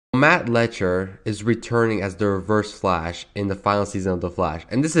Matt Letscher is returning as the Reverse Flash in the final season of The Flash.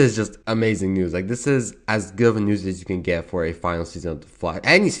 And this is just amazing news. Like, this is as good of news as you can get for a final season of The Flash.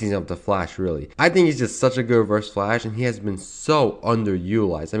 Any season of The Flash, really. I think he's just such a good Reverse Flash, and he has been so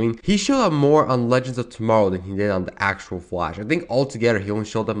underutilized. I mean, he showed up more on Legends of Tomorrow than he did on the actual Flash. I think altogether, he only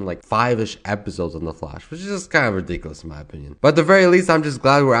showed up in like 5-ish episodes on The Flash, which is just kind of ridiculous in my opinion. But at the very least, I'm just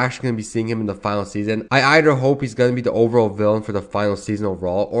glad we're actually going to be seeing him in the final season. I either hope he's going to be the overall villain for the final season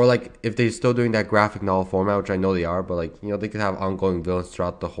overall, or like if they're still doing that graphic novel format, which I know they are, but like, you know, they could have ongoing villains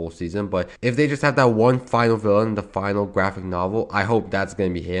throughout the whole season. But if they just have that one final villain in the final graphic novel, I hope that's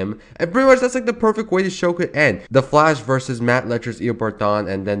going to be him. And pretty much that's like the perfect way the show could end. The Flash versus Matt Letcher's Eobard Thawne,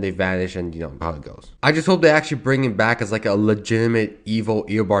 and then they vanish, and you know how it goes. I just hope they actually bring him back as like a legitimate evil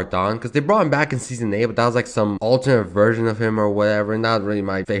Eobard Thawne, because they brought him back in season 8, but that was like some alternate version of him or whatever. Not really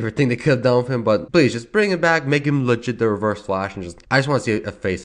my favorite thing they could have done with him, but please just bring him back, make him legit the Reverse Flash, and just I just want to see a face